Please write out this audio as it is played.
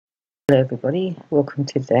Hello everybody, welcome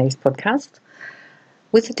to today's podcast.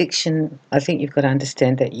 With addiction, I think you've got to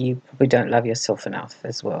understand that you probably don't love yourself enough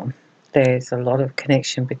as well. There's a lot of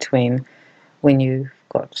connection between when you've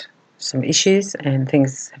got some issues and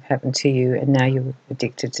things have happened to you and now you're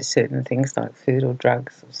addicted to certain things like food or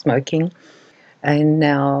drugs or smoking. And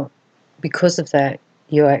now, because of that,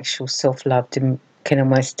 your actual self-love can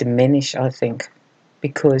almost diminish, I think,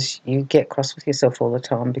 because you get cross with yourself all the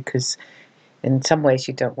time because in some ways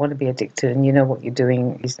you don't want to be addicted and you know what you're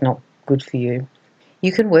doing is not good for you.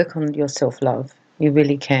 You can work on your self-love. You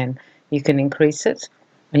really can. You can increase it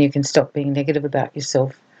and you can stop being negative about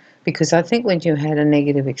yourself. Because I think when you had a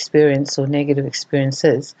negative experience or negative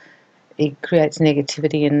experiences, it creates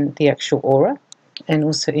negativity in the actual aura and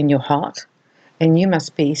also in your heart. And you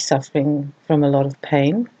must be suffering from a lot of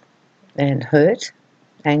pain and hurt,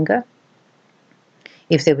 anger.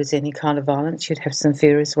 If there was any kind of violence, you'd have some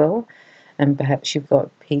fear as well. And perhaps you've got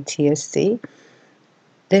PTSD.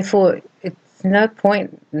 Therefore, it's no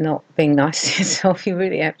point not being nice to yourself. You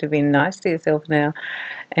really have to be nice to yourself now.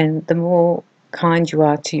 And the more kind you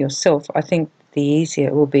are to yourself, I think the easier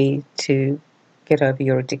it will be to get over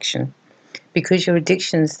your addiction. Because your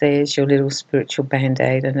addiction's there's your little spiritual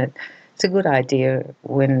band-aid, and it's a good idea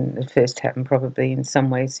when it first happened, probably in some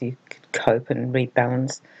ways you could cope and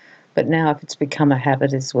rebalance. But now if it's become a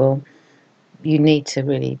habit as well, you need to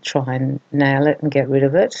really try and nail it and get rid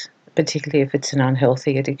of it, particularly if it's an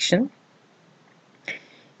unhealthy addiction.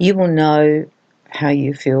 You will know how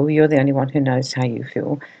you feel. You're the only one who knows how you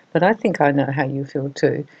feel. But I think I know how you feel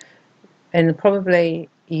too. And probably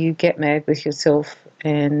you get mad with yourself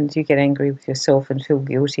and you get angry with yourself and feel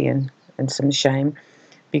guilty and some shame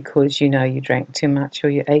because you know you drank too much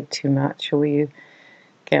or you ate too much or you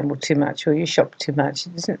gambled too much or you shopped too much.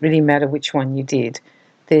 It doesn't really matter which one you did.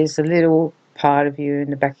 There's a little part of you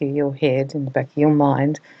in the back of your head, in the back of your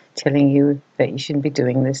mind, telling you that you shouldn't be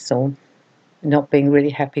doing this or not being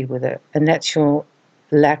really happy with it. And that's your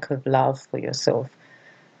lack of love for yourself.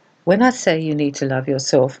 When I say you need to love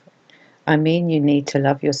yourself, I mean you need to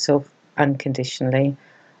love yourself unconditionally.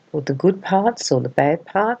 All the good parts, all the bad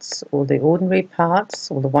parts, all the ordinary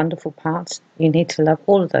parts, all the wonderful parts. You need to love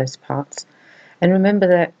all of those parts. And remember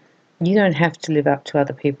that you don't have to live up to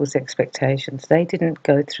other people's expectations. They didn't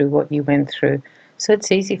go through what you went through. So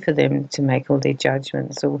it's easy for them to make all their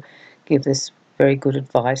judgments or give this very good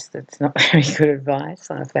advice that's not very good advice,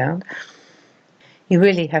 I found. You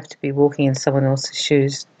really have to be walking in someone else's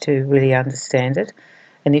shoes to really understand it.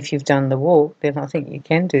 And if you've done the walk, then I think you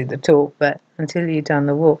can do the talk. But until you've done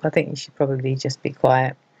the walk, I think you should probably just be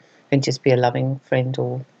quiet and just be a loving friend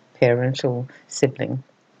or parent or sibling.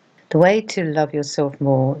 The way to love yourself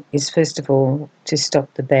more is, first of all, to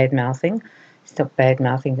stop the bad-mouthing. Stop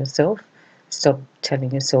bad-mouthing yourself. Stop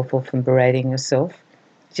telling yourself off and berating yourself.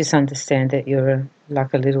 Just understand that you're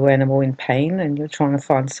like a little animal in pain and you're trying to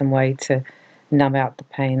find some way to numb out the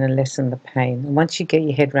pain and lessen the pain. And once you get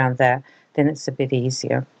your head around that, then it's a bit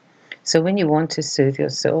easier. So when you want to soothe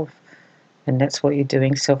yourself, and that's what you're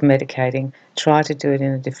doing, self-medicating, try to do it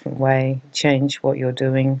in a different way. Change what you're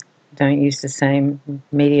doing. Don't use the same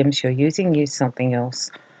mediums you're using, use something else.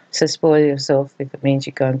 So spoil yourself if it means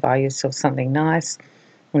you go and buy yourself something nice,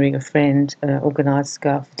 or ring a friend, organise to go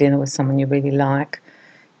out for dinner with someone you really like,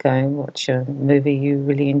 go and watch a movie you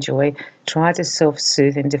really enjoy. Try to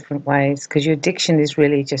self-soothe in different ways because your addiction is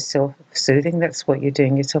really just self-soothing. That's what you're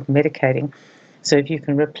doing, you're self-medicating. So if you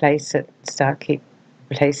can replace it, keep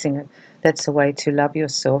replacing it, that's a way to love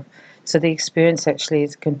yourself. So the experience actually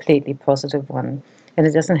is a completely positive one. And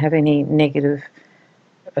it doesn't have any negative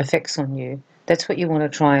effects on you. That's what you want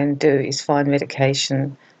to try and do, is find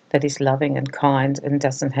medication that is loving and kind and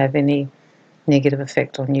doesn't have any negative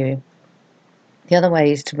effect on you. The other way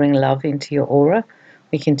is to bring love into your aura.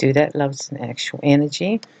 We can do that. Love's an actual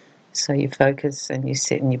energy. So you focus and you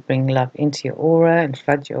sit and you bring love into your aura and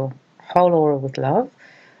flood your whole aura with love.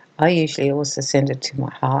 I usually also send it to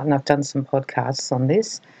my heart, and I've done some podcasts on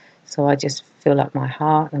this. So I just fill up my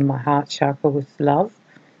heart and my heart chakra with love.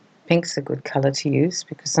 Pink's a good colour to use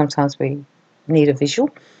because sometimes we need a visual.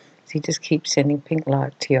 So you just keep sending pink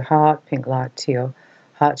light to your heart, pink light to your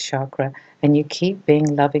heart chakra, and you keep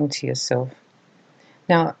being loving to yourself.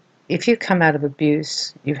 Now, if you come out of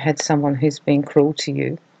abuse, you've had someone who's been cruel to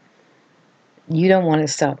you, you don't want to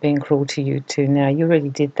start being cruel to you too now. You already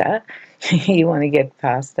did that. You want to get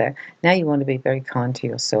past that. Now you want to be very kind to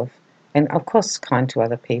yourself and, of course, kind to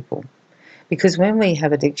other people. Because when we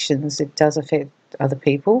have addictions, it does affect other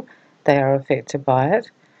people. They are affected by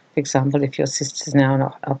it. For example, if your sister's now an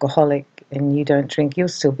alcoholic and you don't drink, you'll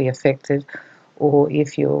still be affected. Or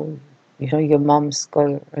if your mum's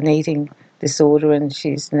got an eating disorder and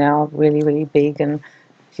she's now really, really big and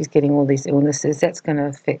she's getting all these illnesses, that's going to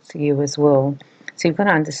affect you as well. So you've got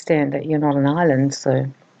to understand that you're not an island. So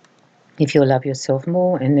if you love yourself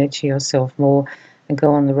more and nurture yourself more and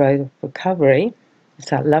go on the road of recovery,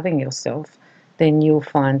 start loving yourself, then you'll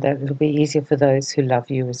find that it'll be easier for those who love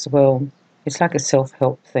you as well. It's like a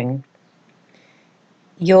self-help thing.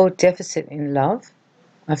 Your deficit in love,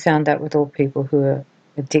 I found that with all people who are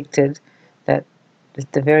addicted, that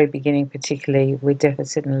at the very beginning particularly, we're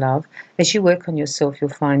deficit in love. As you work on yourself, you'll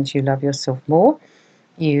find you love yourself more.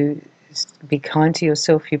 You be kind to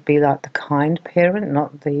yourself. You be like the kind parent,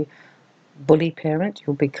 not the bully parent.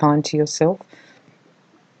 You'll be kind to yourself.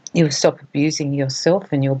 You'll stop abusing yourself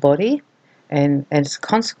and your body. And as a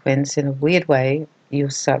consequence, in a weird way, you'll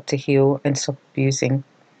start to heal and stop abusing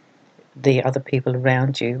the other people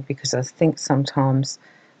around you, because I think sometimes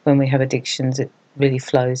when we have addictions it really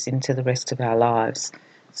flows into the rest of our lives,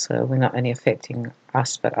 so we're not only affecting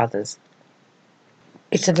us but others.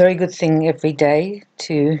 It's a very good thing every day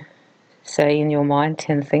to say in your mind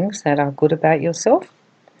 10 things that are good about yourself,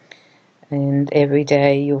 and every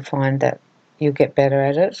day you'll find that you'll get better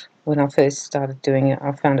at it. When I first started doing it,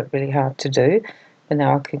 I found it really hard to do, but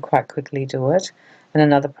now I can quite quickly do it. And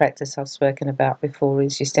another practice I've spoken about before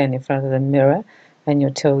is you stand in front of the mirror and you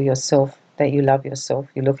tell yourself that you love yourself.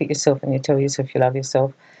 You look at yourself and you tell yourself you love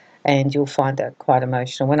yourself, and you'll find that quite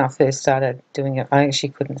emotional. When I first started doing it, I actually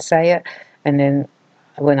couldn't say it, and then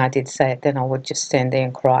when I did say it, then I would just stand there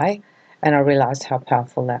and cry, and I realised how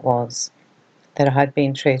powerful that was, that I had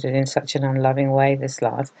been treated in such an unloving way this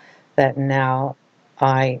life, that now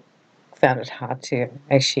I found it hard to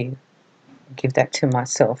actually give that to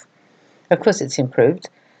myself. Of course, it's improved,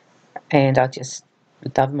 and I just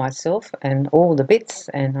love myself and all the bits,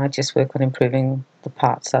 and I just work on improving the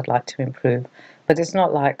parts I'd like to improve. But it's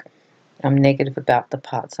not like I'm negative about the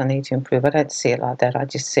parts I need to improve. I don't see it like that. I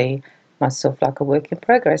just see myself like a work in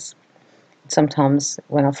progress. Sometimes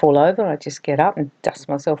when I fall over, I just get up and dust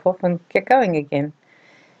myself off and get going again.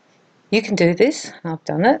 You can do this. I've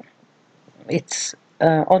done it. It's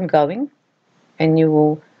ongoing, and you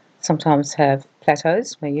will sometimes have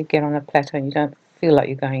plateaus where you get on a plateau and you don't feel like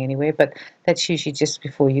you're going anywhere, but that's usually just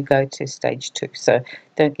before you go to stage 2. So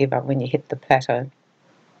don't give up when you hit the plateau.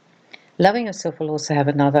 Loving yourself will also have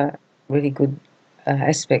another really good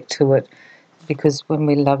aspect to it, because when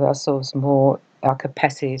we love ourselves more, our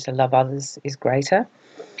capacity to love others is greater.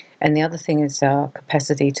 And the other thing is our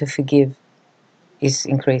capacity to forgive is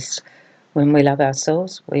increased. When we love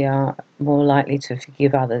ourselves, we are more likely to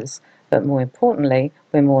forgive others, but more importantly,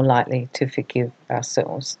 we're more likely to forgive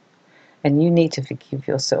ourselves. And you need to forgive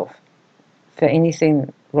yourself. For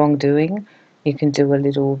anything wrongdoing, you can do a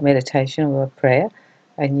little meditation or a prayer,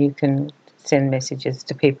 and you can send messages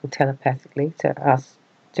to people telepathically to ask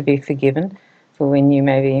to be forgiven for when you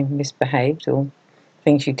maybe misbehaved or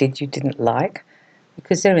things you didn't like,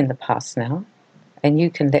 because they're in the past now. And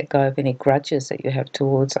you can let go of any grudges that you have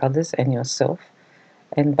towards others and yourself.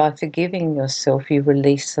 And by forgiving yourself, you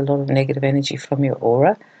release a lot of negative energy from your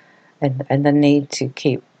aura, and the need to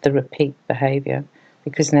keep the repeat behaviour,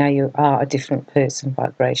 because now you are a different person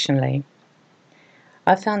vibrationally.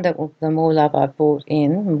 I found that the more love I brought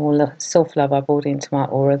in, the more self-love I brought into my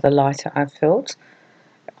aura, the lighter I felt.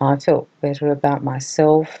 I felt better about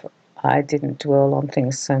myself. I didn't dwell on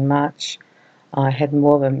things so much. I had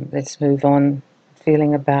more of a let's move on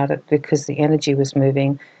feeling about it, because the energy was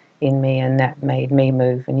moving in me and that made me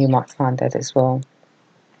move, and you might find that as well.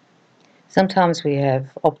 Sometimes we have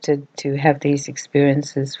opted to have these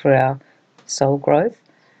experiences for our soul growth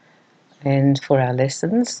and for our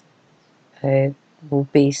lessons. It will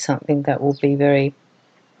be something that will be very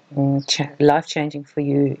life-changing for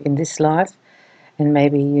you in this life, and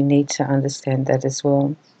maybe you need to understand that as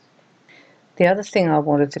well. The other thing I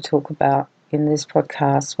wanted to talk about in this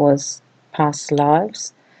podcast was past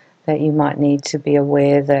lives, that you might need to be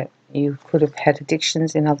aware that you could have had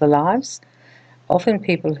addictions in other lives. Often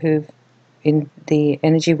people who've in the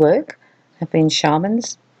energy work have been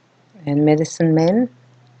shamans and medicine men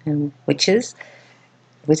and witches,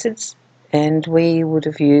 wizards, and we would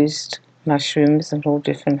have used mushrooms and all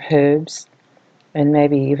different herbs, and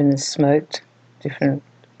maybe even smoked different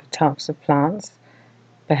types of plants.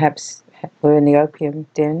 Perhaps were in the opium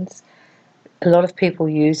dens. A lot of people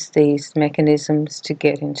use these mechanisms to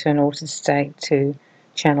get into an altered state to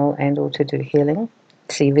channel and or to do healing,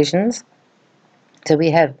 see visions. So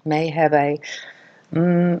we may have a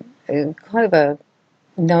kind of a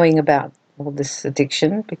knowing about all this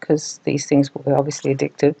addiction, because these things were obviously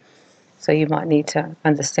addictive. So you might need to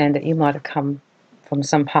understand that you might have come from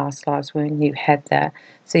some past lives when you had that.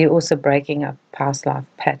 So you're also breaking a past life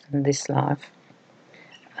pattern this life.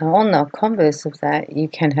 On the converse of that, you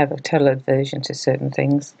can have a total aversion to certain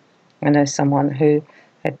things. I know someone who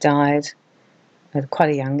had died at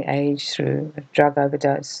quite a young age through a drug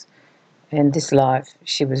overdose. In this life,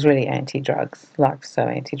 she was really anti-drugs, like so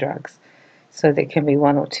anti-drugs. So there can be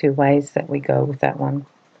one or two ways that we go with that one.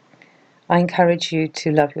 I encourage you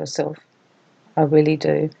to love yourself. I really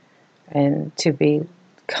do. And to be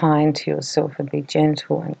kind to yourself and be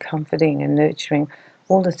gentle and comforting and nurturing.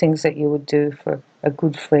 All the things that you would do for a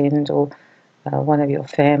good friend or one of your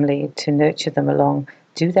family to nurture them along.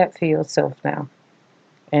 Do that for yourself now.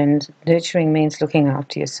 And nurturing means looking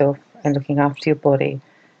after yourself and looking after your body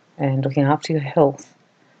and looking after your health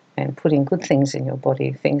and putting good things in your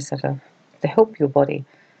body, things that are to help your body.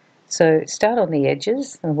 So start on the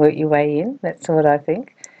edges and work your way in. That's what I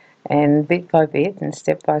think. And bit by bit and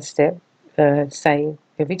step by step, say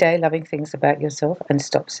every day loving things about yourself and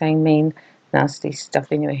stop saying mean, nasty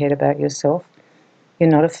stuff in your head about yourself. You're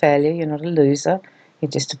not a failure. You're not a loser.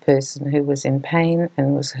 You're just a person who was in pain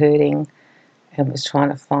and was hurting and was trying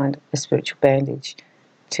to find a spiritual bandage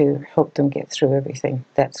to help them get through everything.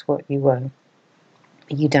 That's what you were.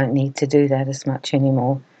 You don't need to do that as much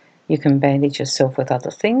anymore. You can bandage yourself with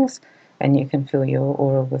other things and you can fill your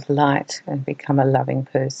aura with light and become a loving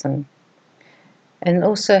person. And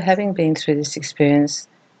also, having been through this experience,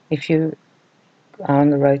 if you are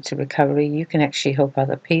on the road to recovery, you can actually help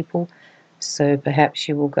other people. So perhaps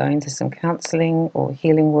you will go into some counselling or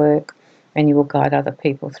healing work and you will guide other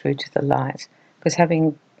people through to the light. Because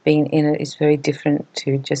having been in it is very different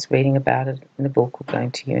to just reading about it in a book or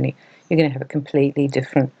going to uni. You're going to have a completely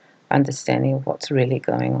different understanding of what's really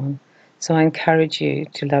going on. So I encourage you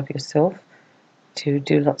to love yourself, to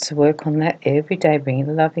do lots of work on that every day. Bring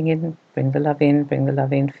the loving in, bring the love in, bring the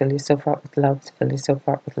love in, fill yourself up with love, fill yourself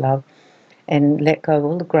up with love, and let go of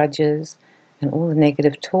all the grudges and all the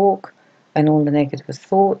negative talk and all the negative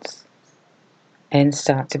thoughts and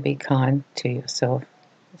start to be kind to yourself.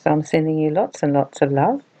 So I'm sending you lots and lots of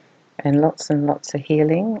love and lots of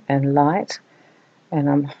healing and light, and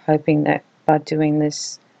I'm hoping that by doing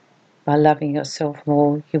this, by loving yourself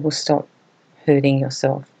more, you will stop hurting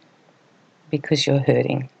yourself because you're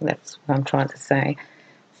hurting. That's what I'm trying to say.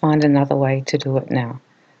 Find another way to do it now.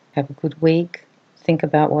 Have a good week. Think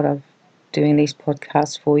about what I'm doing these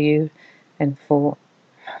podcasts for you and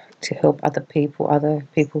to help other people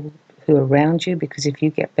who are around you, because if you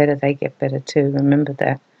get better, they get better too. Remember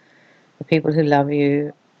that. The people who love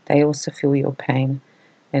you, they also feel your pain.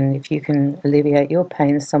 And if you can alleviate your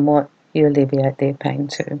pain somewhat, you alleviate their pain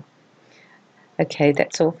too. Okay,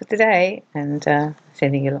 that's all for today, and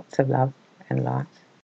sending you lots of love and light.